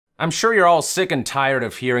I'm sure you're all sick and tired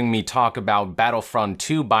of hearing me talk about Battlefront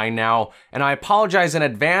 2 by now, and I apologize in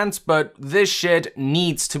advance, but this shit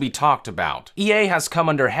needs to be talked about. EA has come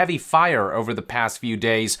under heavy fire over the past few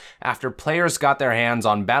days after players got their hands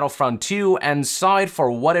on Battlefront 2 and saw it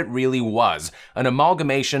for what it really was, an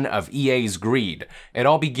amalgamation of EA's greed. It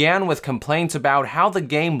all began with complaints about how the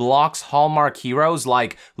game locks hallmark heroes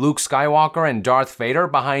like Luke Skywalker and Darth Vader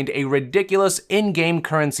behind a ridiculous in-game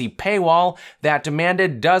currency paywall that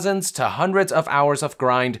demanded dozens to hundreds of hours of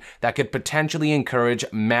grind that could potentially encourage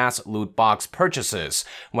mass loot box purchases.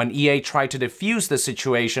 When EA tried to defuse the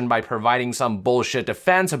situation by providing some bullshit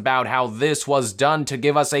defense about how this was done to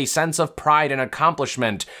give us a sense of pride and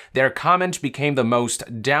accomplishment, their comment became the most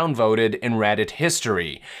downvoted in Reddit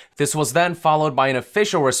history. This was then followed by an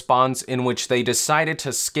official response in which they decided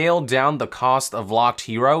to scale down the cost of locked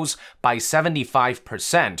heroes by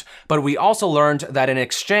 75%, but we also learned that in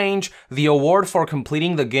exchange, the award for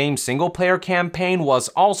completing the game's single-player campaign was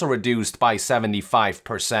also reduced by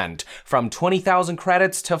 75%, from 20,000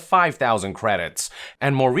 credits to 5,000 credits.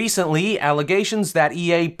 And more recently, allegations that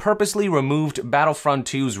EA purposely removed Battlefront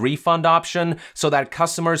 2's refund option so that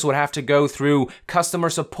customers would have to go through customer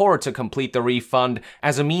support to complete the refund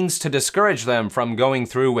as a means to discourage them from going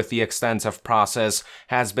through with the extensive process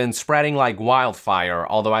has been spreading like wildfire,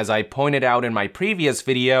 although as I pointed out in my previous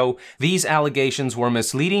video, these allegations were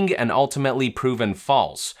misleading and ultimately proven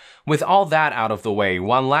false. With all that out of the way,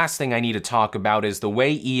 one last thing I need to talk about is the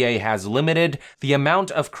way EA has limited the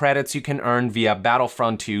amount of credits you can earn via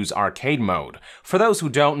Battlefront 2's arcade mode. For those who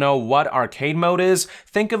don't know what arcade mode is,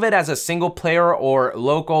 think of it as a single-player or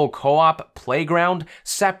local co-op playground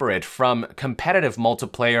separate from competitive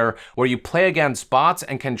multiplayer where you play against bots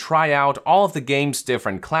and can try out all of the game's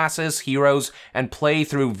different classes, heroes, and play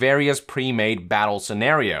through various pre-made battle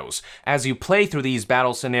scenarios. As you play through these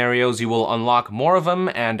battle scenarios, you will unlock more of them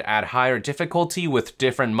and add higher difficulty with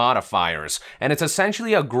different modifiers, and it's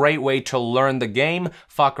essentially a great way to learn the game,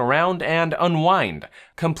 fuck around, and unwind.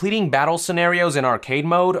 Completing battle scenarios in arcade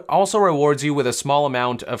mode also rewards you with a small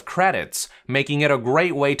amount of credits, making it a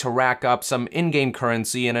great way to rack up some in-game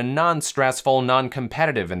currency in a non-stressful,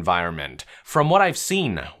 non-competitive environment. From what I've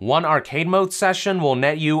seen, one arcade mode session will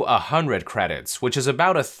net you 100 credits, which is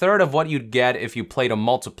about a third of what you'd get if you played a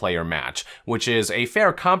multiplayer match, which is a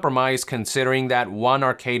fair compromise considering that one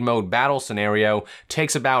arcade mode battle scenario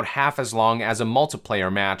takes about half as long as a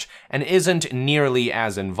multiplayer match and isn't nearly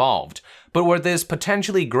as involved. But where this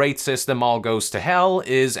potentially great system all goes to hell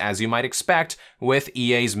is, as you might expect, with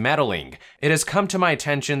EA's meddling. It has come to my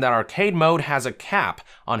attention that arcade mode has a cap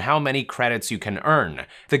on how many credits you can earn.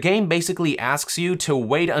 The game basically asks you to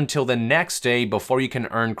wait until the next day before you can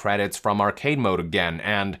earn credits from arcade mode again,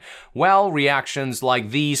 and, well, reactions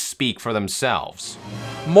like these speak for themselves.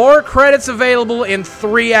 More credits available in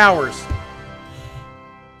 3 hours.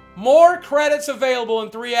 More credits available in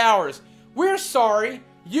 3 hours. We're sorry.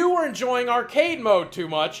 You were enjoying arcade mode too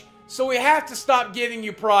much, so we have to stop giving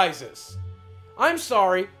you prizes. I'm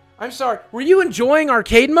sorry. Were you enjoying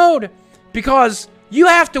arcade mode? Because you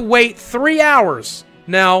have to wait 3 hours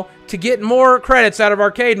now to get more credits out of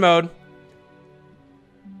arcade mode.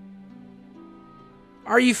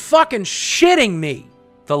 Are you fucking shitting me?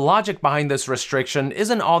 The logic behind this restriction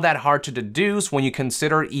isn't all that hard to deduce when you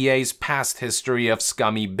consider EA's past history of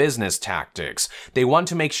scummy business tactics. They want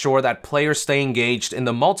to make sure that players stay engaged in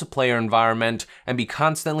the multiplayer environment and be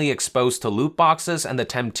constantly exposed to loot boxes and the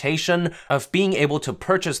temptation of being able to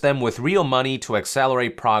purchase them with real money to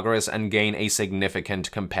accelerate progress and gain a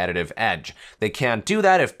significant competitive edge. They can't do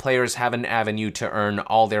that if players have an avenue to earn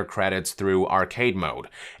all their credits through arcade mode.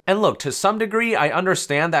 And look, to some degree, I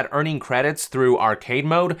understand that earning credits through arcade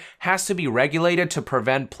mode has to be regulated to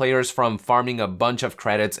prevent players from farming a bunch of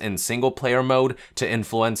credits in single-player mode to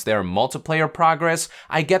influence their multiplayer progress.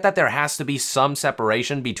 I get that there has to be some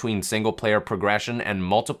separation between single-player progression and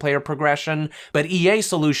multiplayer progression, but EA's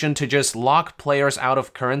solution to just lock players out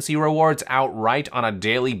of currency rewards outright on a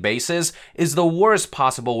daily basis is the worst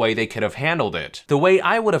possible way they could have handled it. The way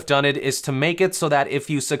I would have done it is to make it so that if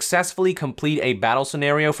you successfully complete a battle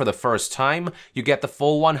scenario for the first time, you get the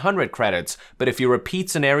full 100 credits, but if you repeat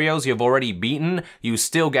scenarios you've already beaten, you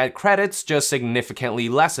still get credits, just significantly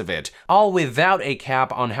less of it, all without a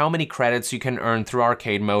cap on how many credits you can earn through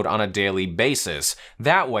arcade mode on a daily basis.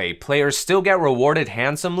 That way, players still get rewarded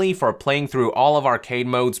handsomely for playing through all of arcade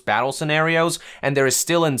mode's battle scenarios, and there is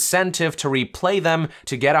still incentive to replay them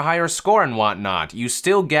to get a higher score and whatnot. You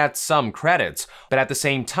still get some credits, but at the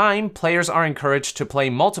same time, players are encouraged to play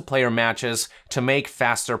multiplayer matches to make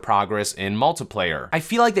faster progress in multiplayer. I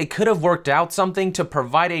feel like they could have worked out something to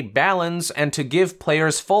provide a balance and to give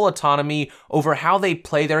players full autonomy over how they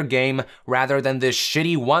play their game rather than this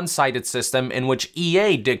shitty one-sided system in which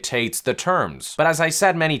EA dictates the terms. But as I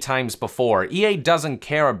said many times before, EA doesn't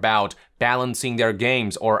care about balancing their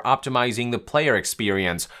games or optimizing the player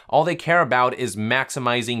experience. All they care about is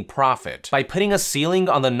maximizing profit. By putting a ceiling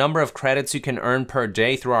on the number of credits you can earn per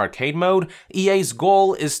day through arcade mode, EA's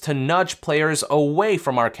goal is to nudge players away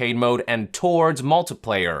from arcade mode and towards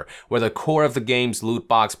multiplayer, where the core of the game's loot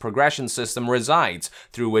box progression system resides,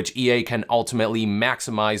 through which EA can ultimately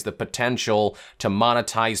maximize the potential to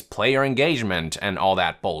monetize player engagement and all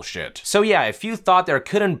that bullshit. So yeah, if you thought there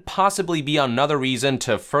couldn't possibly be another reason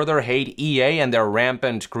to further hate EA and their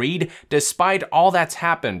rampant greed, despite all that's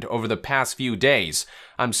happened over the past few days,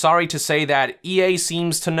 I'm sorry to say that EA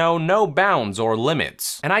seems to know no bounds or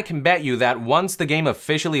limits. And I can bet you that once the game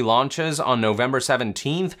officially launches on November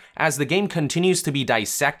 17th, as the game continues to be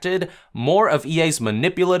dissected, more of EA's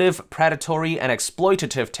manipulative, predatory, and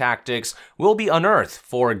exploitative tactics will be unearthed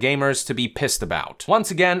for gamers to be pissed about.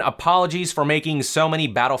 Once again, apologies for making so many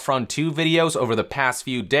Battlefront 2 videos over the past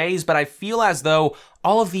few days, but I feel as though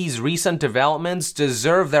all of these recent developments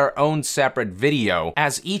deserve their own separate video,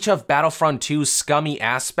 as each of Battlefront 2's scummy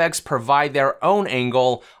aspects provide their own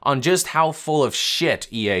angle on just how full of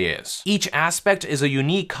shit EA is. Each aspect is a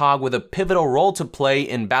unique cog with a pivotal role to play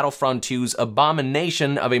in Battlefront 2's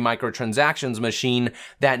abomination of a microtransactions machine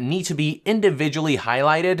that need to be individually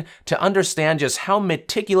highlighted to understand just how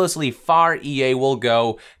meticulously far EA will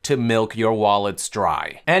go to milk your wallets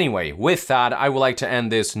dry. Anyway, with that, I would like to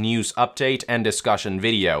end this news update and discussion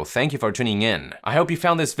video. Thank you for tuning in. I hope you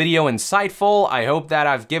found this video insightful. I hope that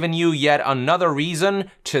I've given you yet another reason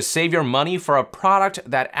to save your money for a product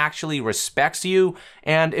that actually respects you.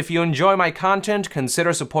 And if you enjoy my content,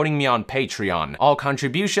 consider supporting me on Patreon. All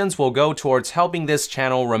contributions will go towards helping this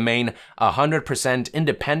channel remain 100%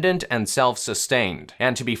 independent and self-sustained.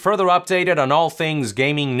 And to be further updated on all things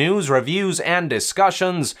gaming news, reviews, and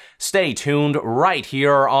discussions, stay tuned right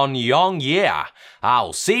here on Young Yeah.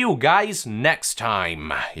 I'll see you guys next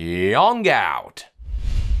time. Young out.